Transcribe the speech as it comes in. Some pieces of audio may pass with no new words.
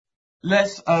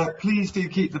Let's please do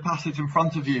keep the passage in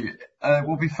front of you.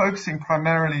 We'll be focusing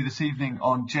primarily this evening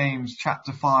on James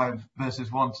chapter 5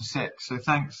 verses 1 to 6. So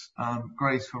thanks,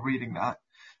 Grace, for reading that.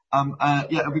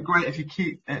 It'd be great if you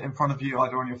keep it in front of you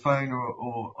either on your phone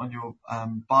or on your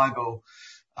Bible,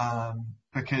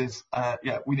 because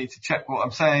we need to check what I'm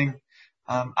saying.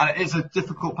 And it is a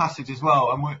difficult passage as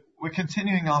well. And we're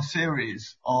continuing our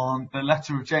series on the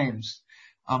letter of James,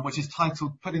 which is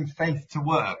titled Putting Faith to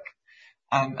Work.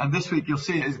 And this week you'll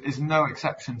see is no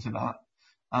exception to that.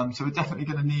 So we're definitely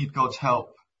going to need God's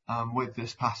help with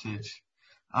this passage.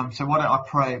 So why don't I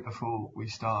pray before we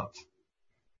start?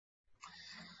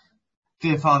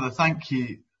 Dear Father, thank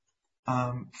you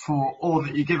for all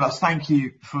that you give us. Thank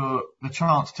you for the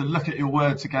chance to look at your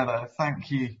word together.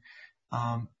 Thank you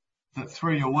that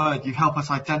through your word you help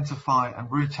us identify and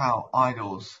root out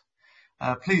idols.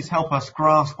 Please help us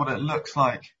grasp what it looks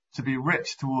like to be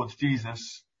rich towards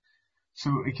Jesus, so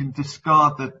that we can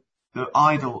discard the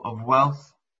idol of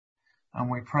wealth. And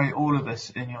we pray all of this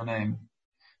in your name.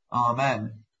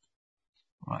 Amen.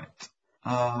 Right.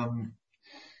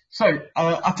 So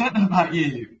I don't know about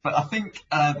you, but I think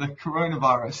the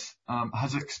coronavirus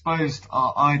has exposed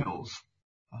our idols.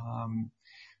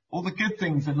 All the good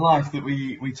things in life that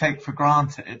we take for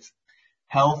granted.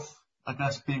 Health, I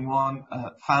guess, being one.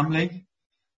 Family.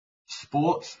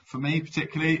 Sport, for me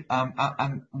particularly.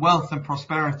 And wealth and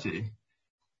prosperity.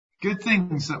 Good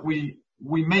things that we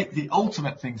make the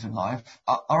ultimate things in life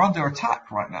are under attack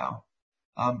right now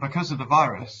because of the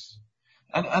virus.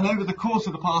 And over the course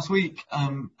of the past week,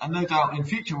 and no doubt in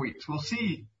future weeks, we'll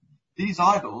see these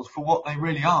idols for what they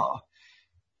really are: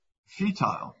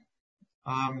 futile.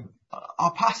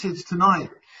 Our passage tonight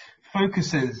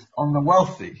focuses on the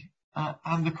wealthy,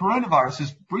 and the coronavirus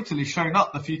has brutally shown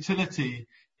up the futility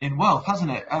in wealth,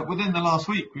 hasn't it? Within the last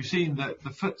week, we've seen that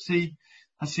the FTSE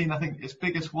has seen, I think, its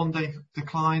biggest one-day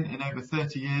decline in over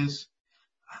 30 years.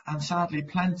 And sadly,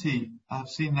 plenty have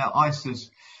seen their ISAs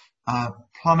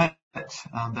plummet,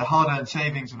 their hard-earned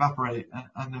savings evaporate,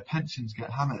 and their pensions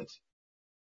get hammered.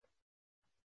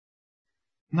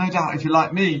 No doubt, if you're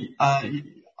like me,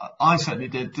 I certainly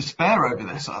did despair over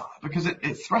this, because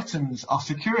it threatens our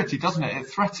security, doesn't it? It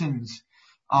threatens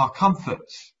our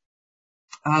comforts.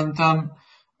 And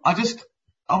I just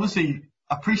obviously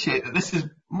appreciate that this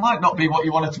might not be what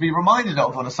you wanted to be reminded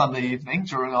of on a Sunday evening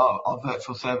during our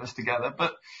virtual service together,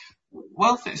 but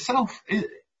wealth itself, it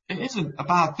isn't a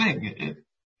bad thing.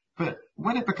 But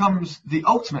when it becomes the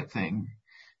ultimate thing,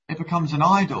 it becomes an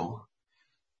idol.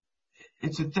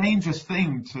 It's a dangerous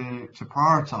thing to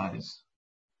prioritize.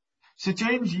 So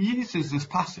James uses this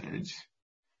passage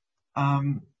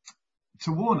to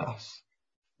warn us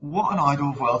what an idol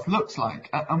of wealth looks like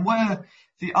and where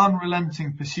the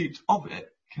unrelenting pursuit of it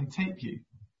can take you.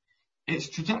 Its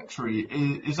trajectory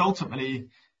is ultimately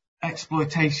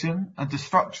exploitation and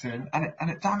destruction, and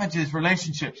it damages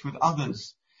relationships with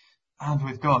others and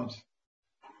with God.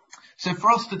 So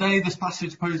for us today, this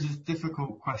passage poses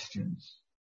difficult questions.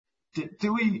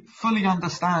 Do we fully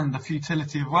understand the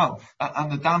futility of wealth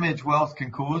and the damage wealth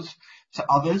can cause to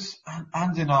others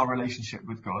and in our relationship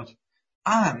with God?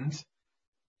 And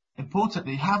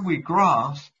importantly, have we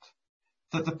grasped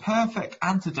that the perfect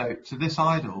antidote to this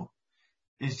idol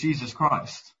is Jesus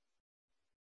Christ?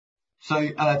 So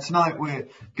tonight we're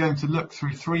going to look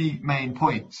through three main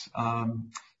points that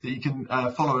you can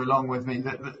follow along with me.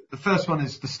 The first one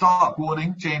is the stark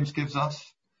warning James gives us.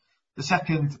 The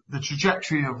second, the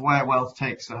trajectory of where wealth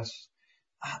takes us.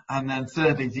 And then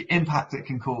thirdly, the impact it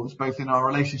can cause both in our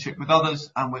relationship with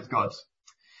others and with God.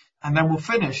 And then we'll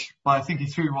finish by thinking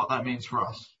through what that means for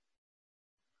us.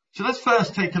 So let's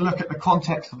first take a look at the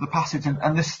context of the passage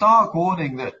and the stark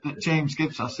warning that James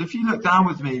gives us. So if you look down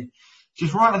with me,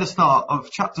 just right at the start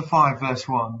of chapter 5, verse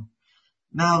 1.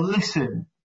 Now listen,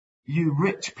 you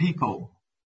rich people.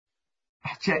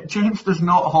 James does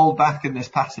not hold back in this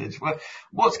passage.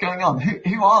 What's going on?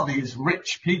 Who are these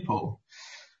rich people?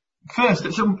 First,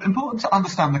 it's important to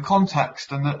understand the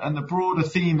context and the broader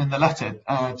theme in the letter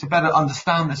to better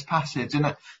understand this passage.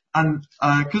 And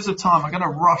because of time, I'm going to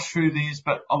rush through these,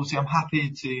 but obviously I'm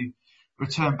happy to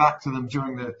return back to them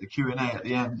during the Q&A at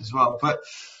the end as well. But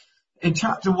in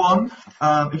chapter 1,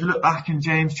 if you look back in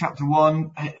James chapter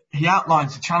 1, he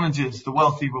outlines the challenges the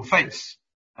wealthy will face,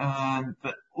 and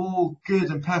that all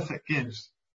good and perfect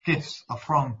gifts are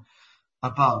from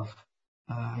above.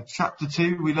 Chapter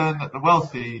 2, we learn that the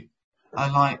wealthy are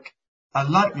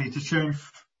likely to show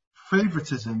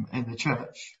favoritism in the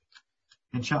church.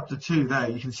 In chapter 2 there,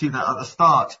 you can see that at the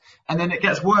start. And then it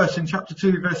gets worse in chapter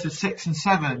 2, verses 6 and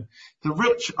 7. The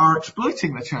rich are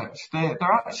exploiting the church. They're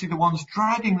actually the ones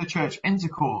dragging the church into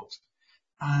court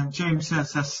And James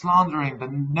says they're slandering the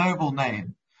noble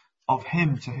name of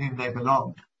him to whom they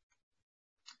belong.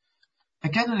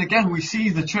 Again and again, we see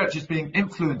the churches being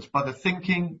influenced by the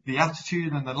thinking, the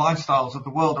attitude, and the lifestyles of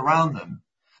the world around them.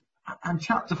 And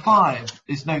chapter 5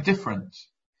 is no different.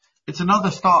 It's another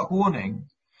stark warning.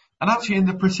 And actually in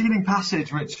the preceding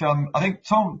passage, which I think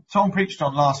Tom preached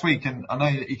on last week, and I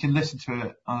know that you can listen to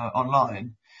it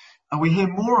online, and we hear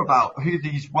more about who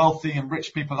these wealthy and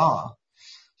rich people are.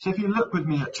 So if you look with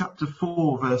me at chapter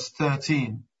 4, verse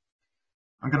 13,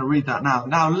 I'm going to read that now.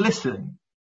 Now listen,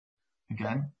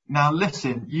 again, now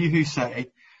listen, you who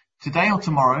say, today or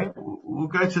tomorrow we'll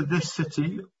go to this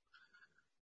city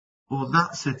or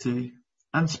that city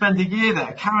and spend a year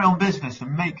there, carry on business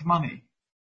and make money.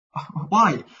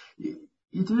 Why?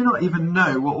 You do not even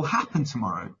know what will happen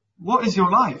tomorrow. What is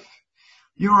your life?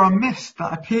 You are a mist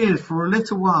that appears for a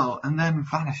little while and then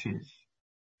vanishes.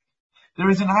 There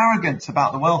is an arrogance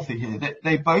about the wealthy here.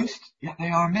 They boast, yet they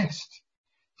are a mist.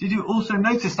 Did you also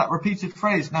notice that repeated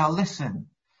phrase, now listen?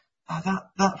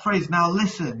 That phrase, now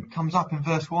listen, comes up in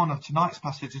verse 1 of tonight's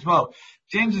passage as well.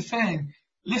 James is saying,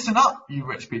 listen up, you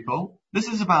rich people. This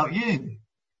is about you.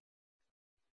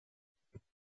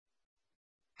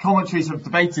 Commentaries have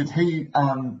debated who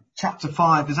chapter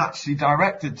 5 is actually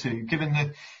directed to,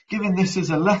 given this is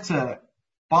a letter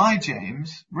by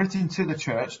James written to the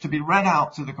church to be read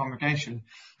out to the congregation.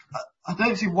 I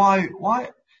don't see why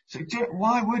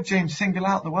would James single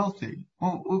out the wealthy?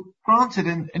 Well, granted,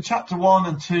 in chapter 1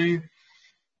 and 2,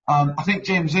 I think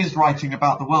James is writing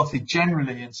about the wealthy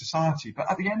generally in society,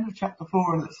 but at the end of chapter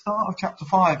 4 and at the start of chapter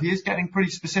 5, he is getting pretty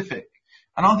specific.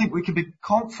 And I think we can be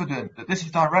confident that this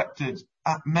is directed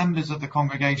at members of the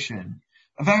congregation,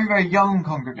 a very, very young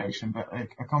congregation, but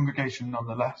a congregation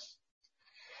nonetheless.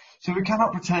 So we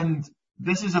cannot pretend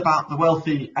this is about the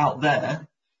wealthy out there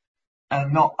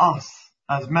and not us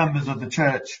as members of the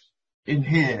church in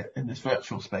here, in this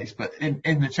virtual space, but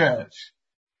in the church.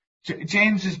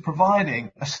 James is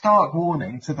providing a stark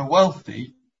warning to the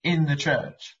wealthy in the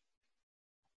church.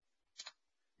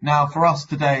 Now, for us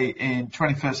today in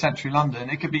 21st century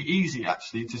London, it could be easy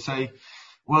actually to say,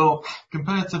 well,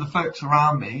 compared to the folks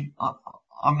around me,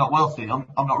 I'm not wealthy, I'm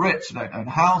not rich, I don't own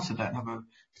a house, I don't have a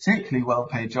particularly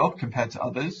well-paid job compared to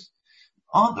others.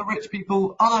 Aren't the rich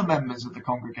people other members of the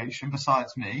congregation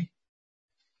besides me?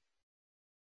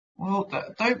 Well,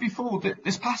 don't be fooled.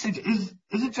 This passage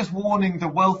isn't just warning the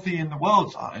wealthy in the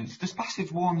world's eyes. This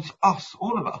passage warns us,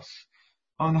 all of us,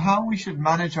 on how we should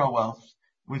manage our wealth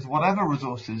with whatever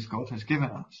resources God has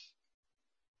given us.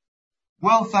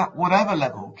 Wealth at whatever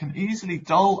level can easily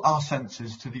dull our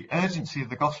senses to the urgency of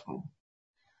the gospel.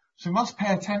 So we must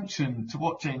pay attention to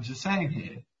what James is saying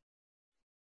here.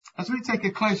 As we take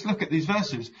a close look at these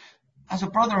verses, as a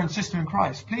brother and sister in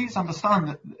Christ, please understand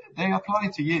that they apply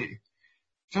to you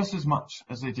just as much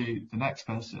as they do the next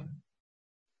person.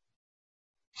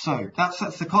 So that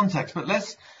sets the context, but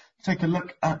let's take a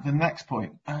look at the next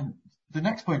point. And the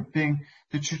next point being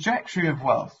the trajectory of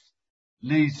wealth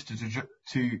leads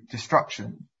to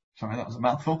destruction. Sorry, that was a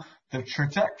mouthful. The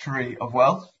trajectory of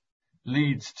wealth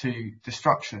leads to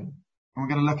destruction. And we're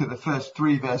going to look at the first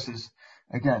 3 verses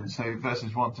again, so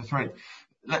verses 1 to 3.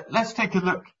 Let's take a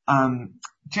look.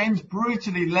 James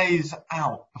brutally lays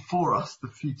out before us the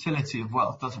futility of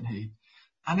wealth, doesn't he?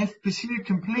 And if pursued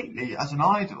completely as an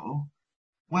idol,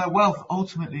 where wealth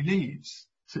ultimately leads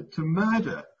to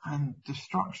murder and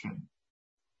destruction.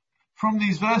 From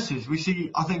these verses, we see,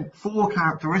 I think, 4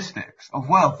 characteristics of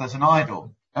wealth as an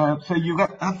idol. So you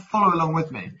have to follow along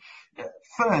with me.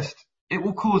 First, it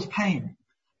will cause pain.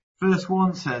 Verse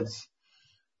 1 says,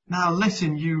 now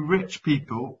listen, you rich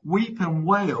people, weep and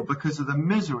wail because of the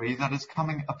misery that is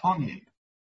coming upon you.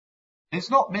 It's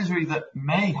not misery that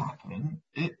may happen.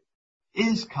 It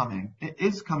is coming. It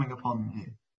is coming upon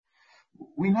you.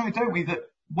 We know, don't we, that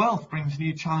wealth brings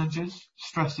new challenges,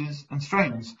 stresses and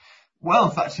strains.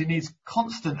 Wealth actually needs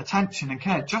constant attention and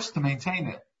care just to maintain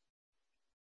it.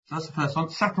 So that's the first one.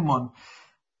 Second one,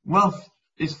 wealth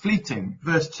is fleeting.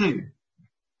 Verse 2,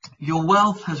 your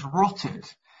wealth has rotted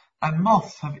and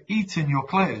moths have eaten your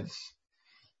clothes.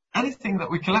 Anything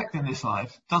that we collect in this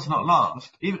life does not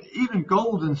last. Even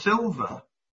gold and silver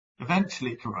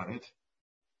eventually corrode.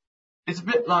 It's a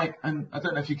bit like, and I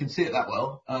don't know if you can see it that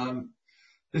well,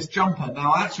 this jumper.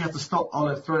 Now, I actually have to stop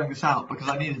Olive throwing this out because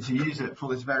I needed to use it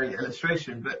for this very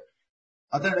illustration, but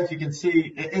I don't know if you can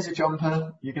see, it is a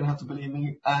jumper. You're going to have to believe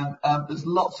me. And there's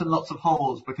lots and lots of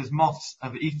holes because moths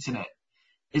have eaten it.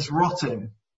 It's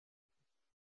rotting.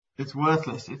 It's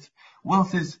worthless.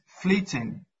 Wealth is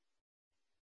fleeting.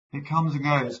 It comes and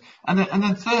goes. And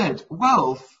then third,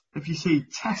 wealth, if you see,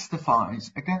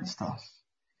 testifies against us.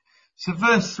 So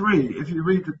verse 3, if you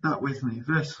read that with me,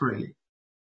 verse 3.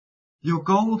 Your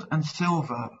gold and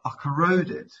silver are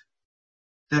corroded.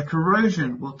 Their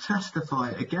corrosion will testify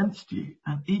against you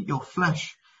and eat your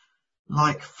flesh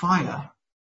like fire.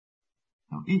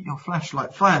 They'll eat your flesh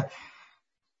like fire.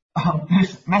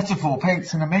 This metaphor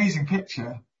paints an amazing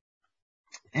picture.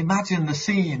 Imagine the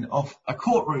scene of a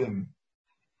courtroom.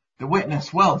 The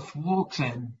witness, wealth, walks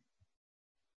in.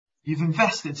 You've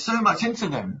invested so much into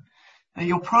them. And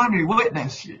your primary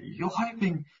witness, you're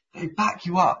hoping they back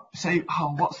you up, say,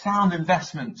 oh, what sound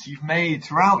investments you've made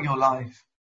throughout your life.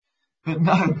 But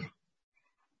no,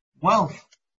 wealth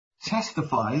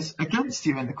testifies against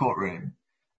you in the courtroom.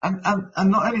 And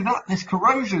not only that, this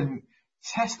corrosion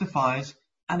testifies,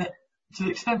 and to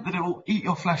the extent that it will eat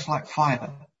your flesh like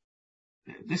fire.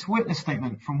 This witness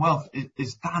statement from wealth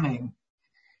is damning.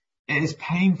 It is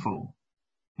painful.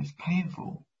 It's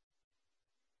painful.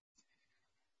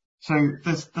 So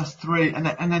there's three, and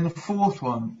then the fourth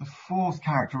one, the fourth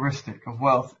characteristic of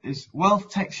wealth is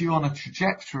wealth takes you on a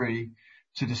trajectory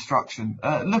to destruction.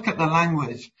 Look at the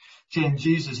language James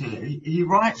uses here. He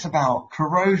writes about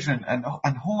corrosion and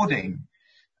hoarding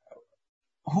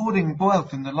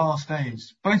wealth in the last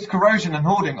days. Both corrosion and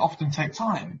hoarding often take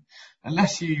time.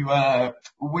 Unless you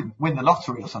win the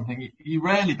lottery or something, you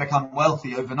rarely become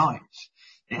wealthy overnight.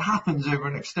 It happens over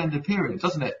an extended period,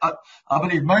 doesn't it? I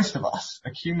believe most of us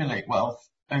accumulate wealth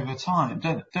over time,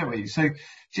 don't we? So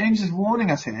James is warning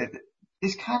us here that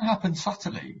this can happen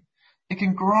subtly. It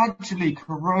can gradually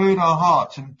corrode our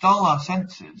hearts and dull our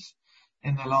senses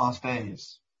in the last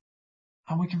days.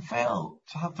 And we can fail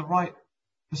to have the right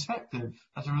perspective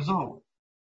as a result.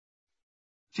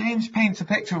 James paints a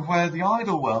picture of where the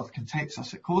idol wealth can take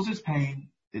us. It causes pain,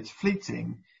 it's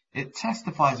fleeting, it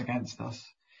testifies against us,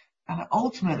 and it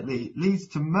ultimately leads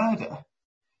to murder.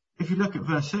 If you look at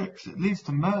verse 6, it leads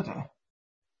to murder.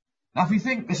 Now, if you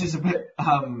think this is a bit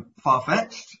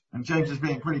far-fetched, and James is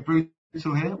being pretty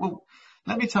brutal here, well,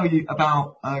 let me tell you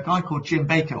about a guy called Jim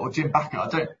Bakker, or Jim Bakker. I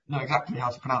don't know exactly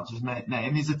how to pronounce his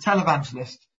name. He's a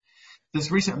televangelist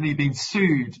that's recently been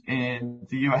sued in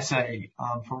the USA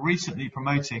for recently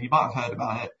promoting, you might have heard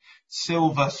about it,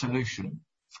 Silver Solution.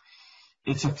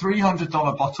 It's a $300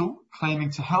 bottle claiming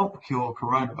to help cure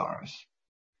coronavirus.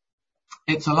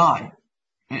 It's a lie.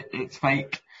 It's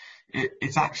fake.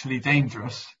 It's actually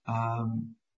dangerous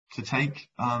to take.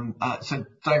 So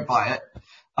don't buy it.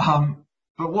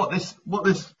 But what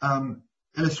this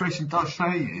illustration does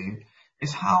show you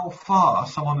is how far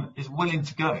someone is willing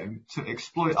to go to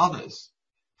exploit others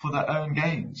for their own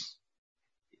gains,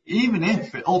 even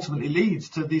if it ultimately leads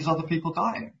to these other people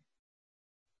dying.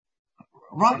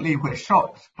 Rightly, we're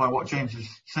shocked by what James is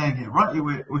saying here. Rightly,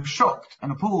 we're shocked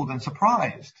and appalled and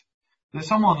surprised that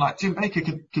someone like Jim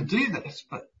Bakker could do this,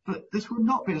 but this would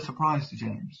not be a surprise to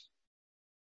James.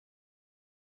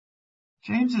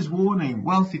 James is warning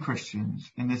wealthy Christians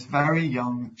in this very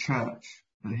young church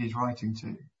that he's writing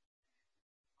to.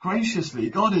 Graciously,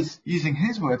 God is using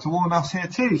his word to warn us here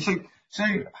too. So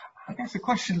I guess the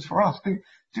question's for us.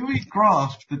 Do we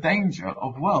grasp the danger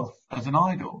of wealth as an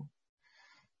idol?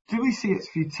 Do we see its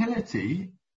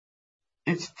futility,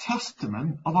 its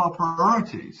testament of our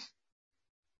priorities?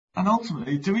 And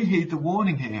ultimately, do we heed the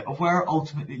warning here of where it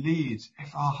ultimately leads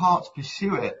if our hearts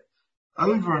pursue it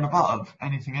over and above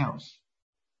anything else?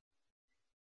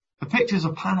 The pictures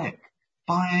of panic,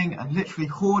 buying and literally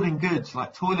hoarding goods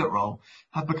like toilet roll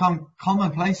have become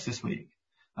commonplace this week,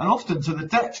 and often to the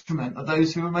detriment of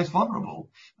those who are most vulnerable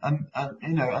and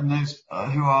those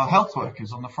who are health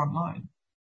workers on the front line.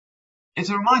 It's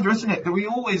a reminder, isn't it, that we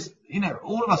always,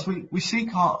 all of us, we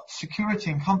seek our security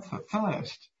and comfort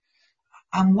first.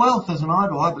 And wealth as an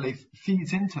idol, I believe,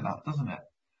 feeds into that, doesn't it?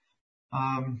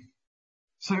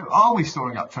 So are we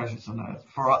storing up treasures on earth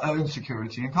for our own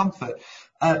security and comfort?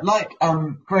 Like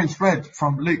Grace read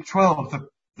from Luke 12,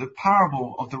 the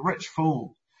parable of the rich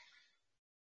fool.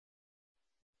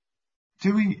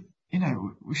 Do we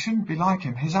shouldn't be like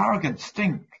him. His arrogance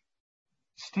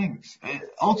stinks.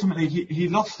 Ultimately, he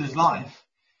lost his life.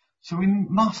 So we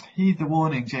must heed the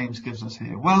warning James gives us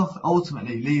here. Wealth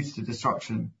ultimately leads to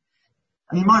destruction.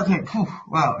 And you might think,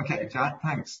 wow, okay, Jack,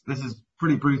 thanks. This is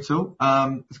pretty brutal.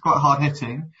 It's quite hard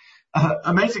hitting.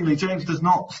 Amazingly, James does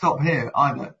not stop here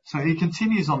either. So he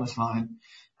continues on this line,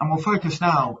 and we'll focus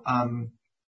now on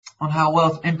how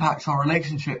wealth impacts our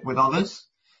relationship with others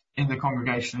in the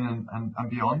congregation and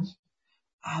beyond,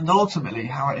 and ultimately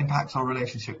how it impacts our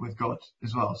relationship with God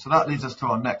as well. So that leads us to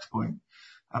our next point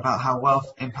about how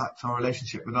wealth impacts our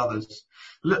relationship with others.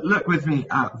 Look with me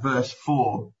at verse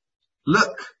 4.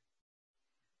 Look,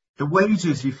 the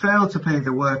wages you failed to pay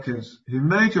the workers who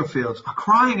mowed your fields are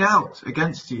crying out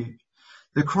against you.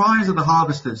 The cries of the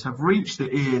harvesters have reached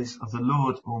the ears of the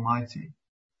Lord Almighty.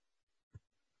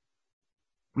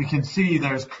 We can see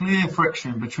there is clear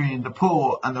friction between the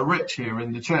poor and the rich here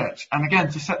in the church. And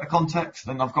again, to set the context,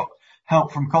 and I've got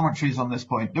help from commentaries on this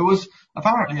point, there was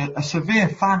apparently a severe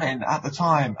famine at the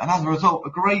time, and as a result, a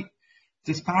great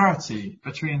disparity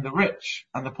between the rich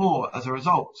and the poor as a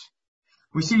result.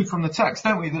 We see from the text,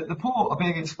 don't we, that the poor are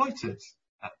being exploited.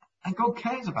 And God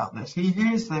cares about this. He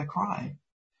hears their cry.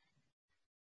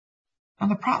 And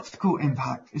the practical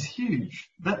impact is huge.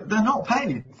 They're not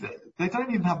paid. They don't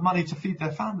even have money to feed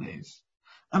their families.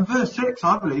 And verse 6,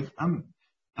 I believe,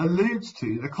 alludes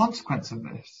to the consequence of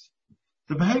this.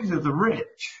 The behaviour of the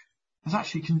rich has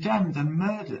actually condemned and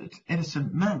murdered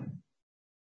innocent men,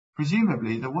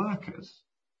 presumably the workers.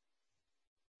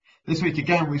 This week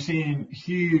again, we've seen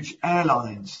huge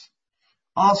airlines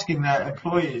asking their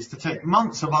employees to take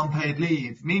months of unpaid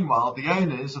leave. Meanwhile, the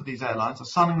owners of these airlines are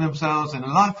sunning themselves in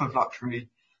a life of luxury,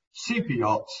 super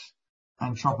yachts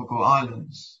and tropical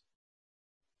islands.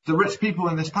 The rich people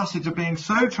in this passage are being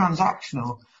so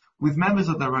transactional with members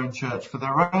of their own church for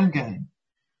their own gain,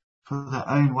 for their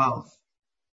own wealth.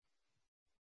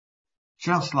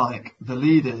 Just like the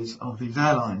leaders of these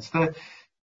airlines. They're,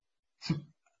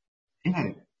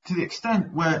 to the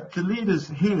extent where the leaders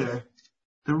here,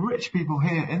 the rich people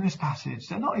here in this passage,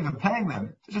 they're not even paying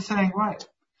them. They're just saying, right,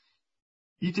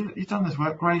 you've done this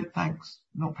work, great, thanks,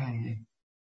 not paying you.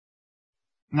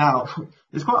 Now,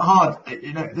 it's quite hard,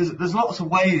 there's lots of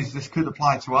ways this could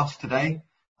apply to us today,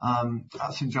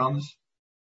 at St. John's.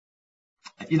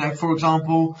 For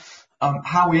example,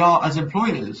 how we are as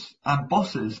employers and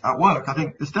bosses at work, I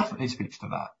think this definitely speaks to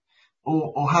that.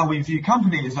 Or how we view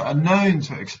companies that are known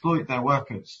to exploit their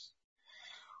workers.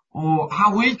 Or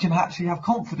how we can actually have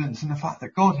confidence in the fact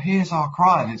that God hears our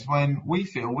cries when we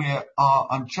feel we are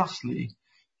unjustly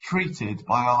treated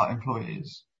by our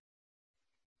employers.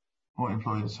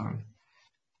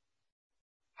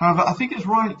 However, I think it's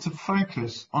right to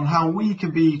focus on how we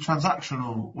can be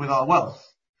transactional with our wealth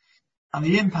and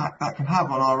the impact that can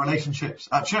have on our relationships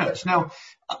at church. Now,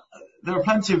 there are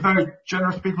plenty of very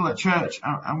generous people at church,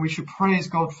 and we should praise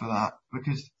God for that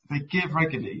because they give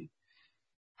regularly.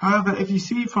 However, if you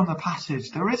see from the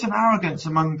passage, there is an arrogance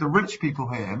among the rich people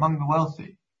here, among the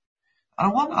wealthy. And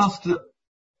I want us to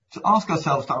ask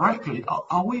ourselves directly,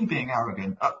 are we being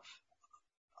arrogant?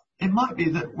 It might be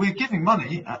that we're giving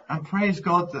money, and praise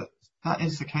God that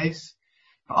is the case.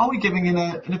 But are we giving in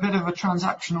a bit of a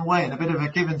transactional way, in a bit of a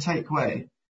give and take way?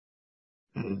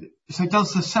 So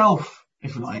does the self,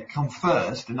 if you like, come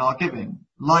first in our giving,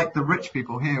 like the rich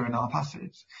people here in our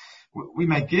passage? We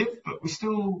may give, but we're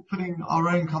still putting our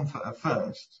own comfort at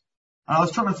first. And I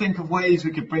was trying to think of ways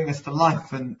we could bring this to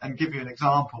life and give you an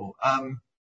example.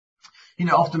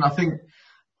 Often I think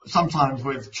sometimes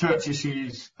with church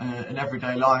issues in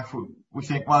everyday life, we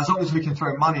think, well, as long as we can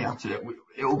throw money at it,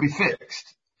 it will be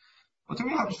fixed. But do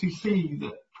we actually see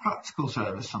that practical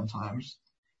service sometimes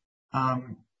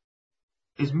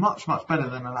is much, much better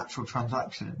than an actual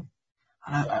transaction?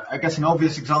 And I guess an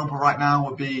obvious example right now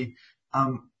would be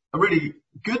a really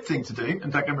good thing to do,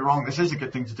 and don't get me wrong, this is a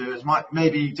good thing to do, is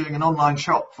maybe doing an online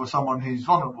shop for someone who's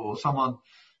vulnerable, or someone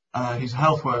who's a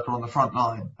health worker on the front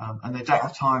line, and they don't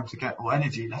have time to get, or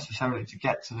energy necessarily, to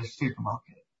get to the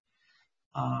supermarket.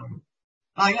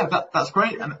 That's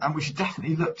great, and we should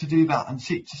definitely look to do that and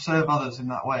seek to serve others in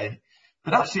that way.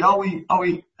 But actually, are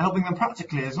we helping them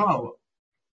practically as well?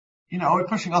 Are we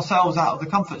pushing ourselves out of the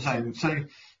comfort zone? So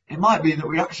it might be that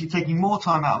we're actually taking more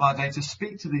time out of our day to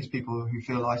speak to these people who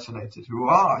feel isolated, who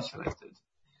are isolated.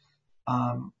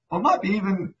 Or it might be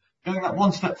even going that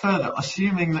one step further,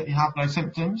 assuming that you have no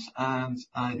symptoms and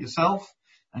yourself,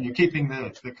 and you're keeping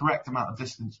the correct amount of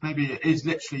distance. Maybe it is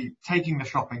literally taking the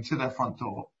shopping to their front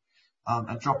door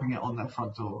and dropping it on their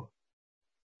front door.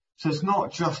 So it's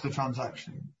not just a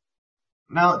transaction.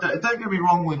 Now, don't get me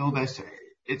wrong with all this.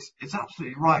 It's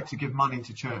absolutely right to give money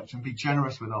to church and be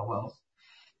generous with our wealth.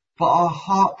 But our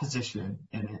heart position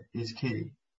in it is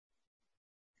key.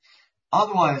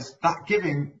 Otherwise, that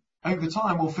giving over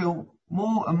time will feel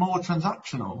more and more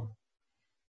transactional.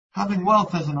 Having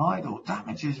wealth as an idol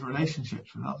damages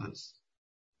relationships with others.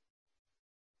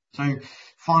 So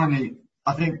finally,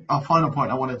 I think our final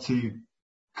point I wanted to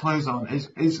close on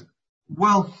is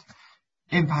wealth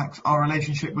impacts our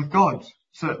relationship with God.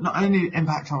 So it not only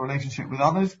impacts our relationship with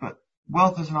others, but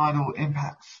wealth as an idol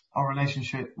impacts our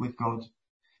relationship with God.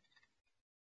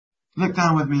 Look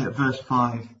down with me at verse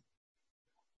 5.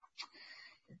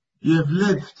 You've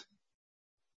lived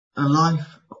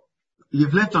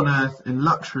on earth in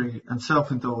luxury and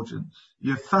self-indulgence.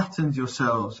 You've fattened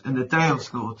yourselves in the day of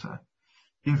slaughter.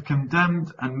 You've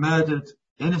condemned and murdered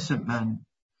innocent men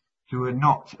who are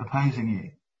not opposing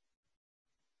you.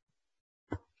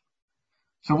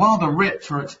 So while the rich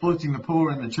are exploiting the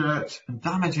poor in the church and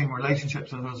damaging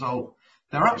relationships as a result,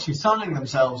 they're actually selling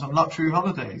themselves on luxury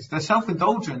holidays. Their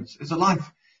self-indulgence is a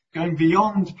life going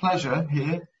beyond pleasure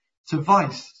here to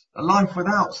vice, a life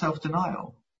without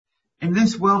self-denial. In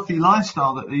this wealthy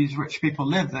lifestyle that these rich people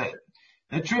live,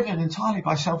 they're driven entirely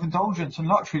by self-indulgence and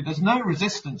luxury. There's no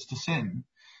resistance to sin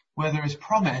where there is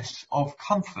promise of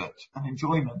comfort and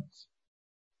enjoyment.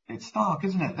 It's stark,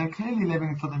 isn't it? They're clearly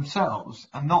living for themselves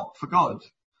and not for God.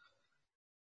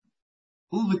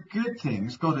 All the good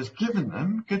things God has given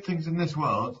them, good things in this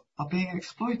world, are being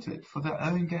exploited for their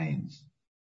own gains.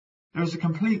 There is a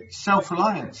complete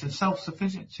self-reliance and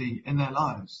self-sufficiency in their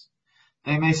lives.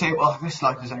 They may say, well, this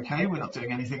life is okay, we're not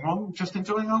doing anything wrong, just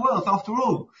enjoying our wealth. After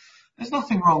all, there's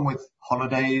nothing wrong with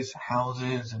holidays,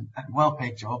 houses, and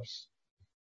well-paid jobs.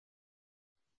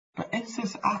 But it's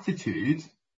this attitude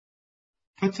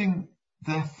putting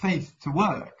their faith to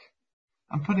work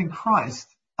and putting Christ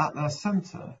at their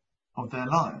centre of their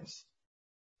lives?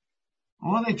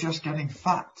 Or are they just getting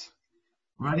fat,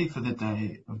 ready for the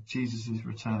day of Jesus'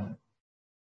 return?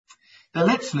 They're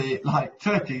literally like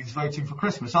turkeys voting for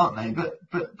Christmas, aren't they?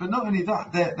 But not only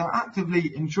that, they're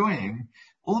actively enjoying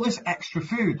all this extra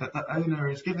food that the owner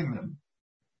is giving them.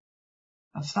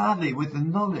 And sadly, with the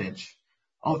knowledge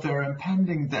of their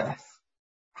impending death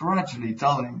gradually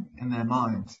dulling in their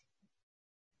minds.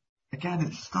 Again,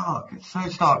 it's stark. It's so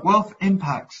stark. Wealth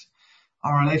impacts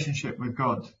our relationship with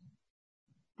God.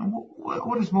 And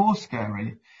what is more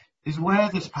scary is where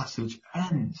this passage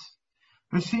ends.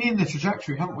 We've seen the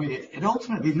trajectory, haven't we? It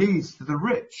ultimately leads to the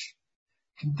rich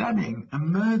condemning and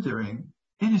murdering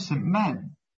innocent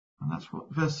men. And that's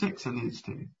what verse 6 alludes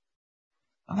to.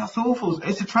 And that's awful.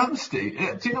 It's a travesty.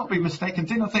 Do not be mistaken.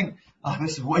 Do not think,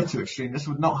 this is way too extreme. This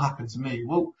would not happen to me.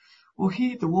 We'll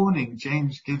heed the warning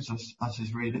James gives us as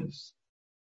his readers.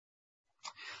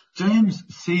 James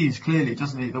sees clearly,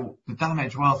 doesn't he, the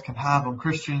damage wealth can have on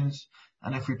Christians.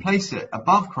 And if we place it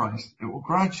above Christ, it will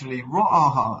gradually rot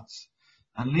our hearts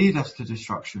and lead us to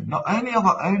destruction, not only of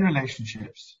our own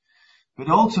relationships, but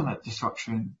ultimate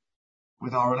destruction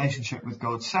with our relationship with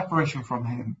God, separation from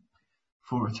him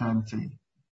for eternity.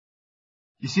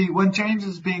 You see, when James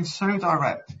is being so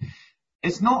direct,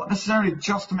 it's not necessarily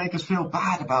just to make us feel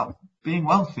bad about being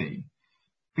wealthy.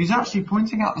 He's actually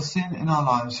pointing out the sin in our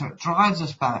lives so it drives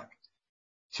us back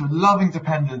to loving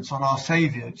dependence on our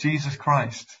Saviour, Jesus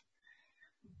Christ.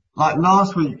 Like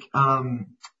last week,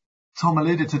 Tom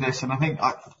alluded to this, and I think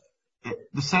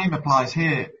the same applies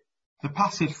here. The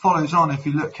passage follows on, if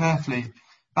you look carefully,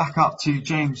 back up to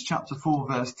James chapter 4,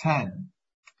 verse 10.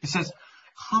 It says,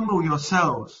 humble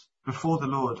yourselves before the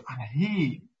Lord, and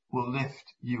he will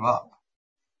lift you up.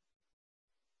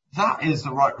 That is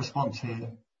the right response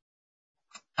here.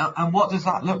 And what does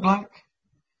that look like?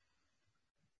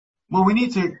 Well, we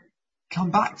need to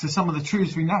come back to some of the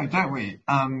truths we know, don't we?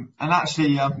 And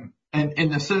actually, in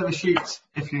the service sheets,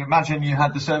 if you imagine you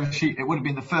had the service sheet, it would have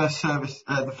been the first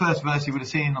verse you would have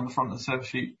seen on the front of the service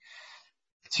sheet.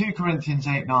 2 Corinthians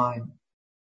 8:9.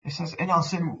 It says, in our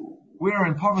sin, we're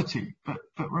in poverty, but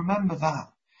remember that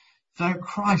though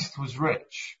Christ was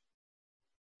rich,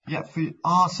 yet for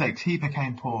our sakes he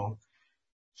became poor,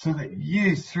 so that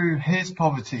you through his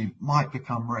poverty might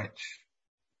become rich.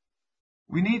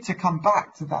 We need to come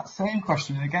back to that same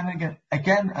question again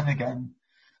and again.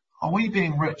 Are we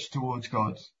being rich towards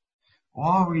God? Or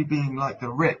are we being like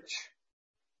the rich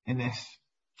in this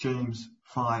James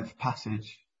 5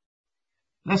 passage?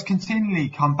 Let's continually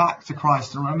come back to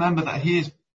Christ and remember that he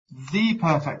is the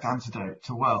perfect antidote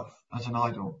to wealth as an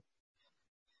idol.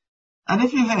 And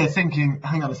if you're here thinking,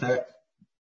 hang on a sec,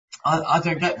 I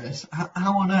don't get this.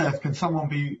 How on earth can someone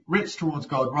be rich towards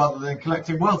God rather than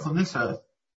collecting wealth on this earth?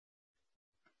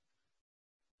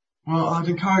 Well, I'd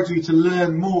encourage you to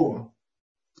learn more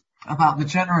about the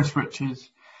generous riches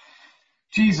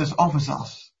Jesus offers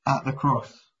us at the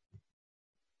cross.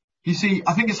 You see,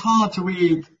 I think it's hard to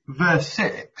read verse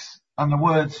 6 and the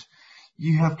words,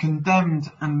 you have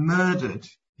condemned and murdered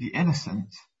the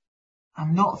innocent,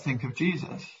 and not think of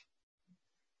Jesus.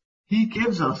 He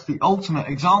gives us the ultimate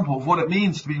example of what it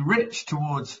means to be rich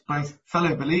towards both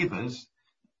fellow believers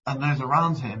and those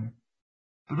around him,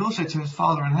 but also to his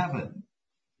Father in heaven.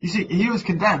 You see, he was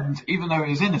condemned even though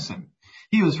he was innocent.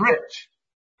 He was rich,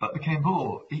 but became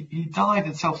poor. He died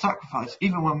in self-sacrifice,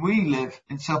 even when we live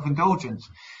in self-indulgence.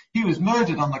 He was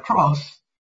murdered on the cross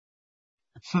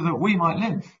so that we might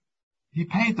live. He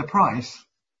paid the price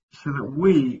so that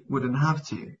we wouldn't have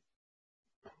to.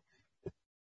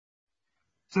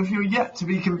 So if you're yet to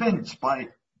be convinced by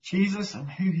Jesus and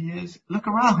who he is, look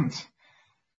around.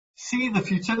 See the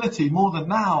futility more than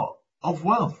now of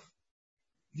wealth,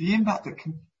 the impact it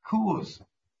can cause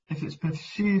if it's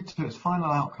pursued to its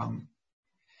final outcome.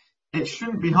 It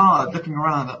shouldn't be hard looking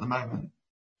around at the moment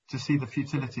to see the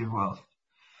futility of wealth.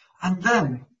 And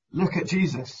then look at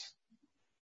Jesus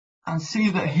and see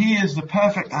that he is the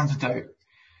perfect antidote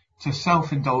to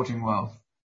self-indulging wealth.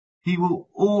 He will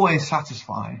always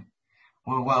satisfy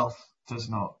where wealth does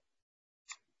not.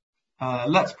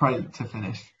 Let's pray to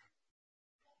finish.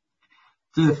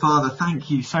 Dear Father,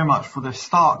 thank you so much for this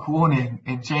stark warning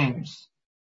in James.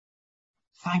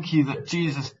 Thank you that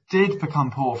Jesus did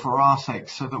become poor for our sake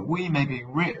so that we may be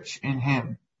rich in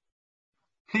him.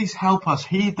 Please help us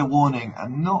heed the warning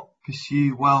and not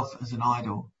pursue wealth as an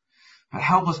idol, but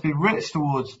help us be rich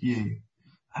towards you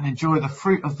and enjoy the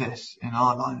fruit of this in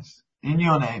our lives. In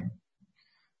your name,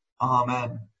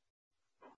 Amen.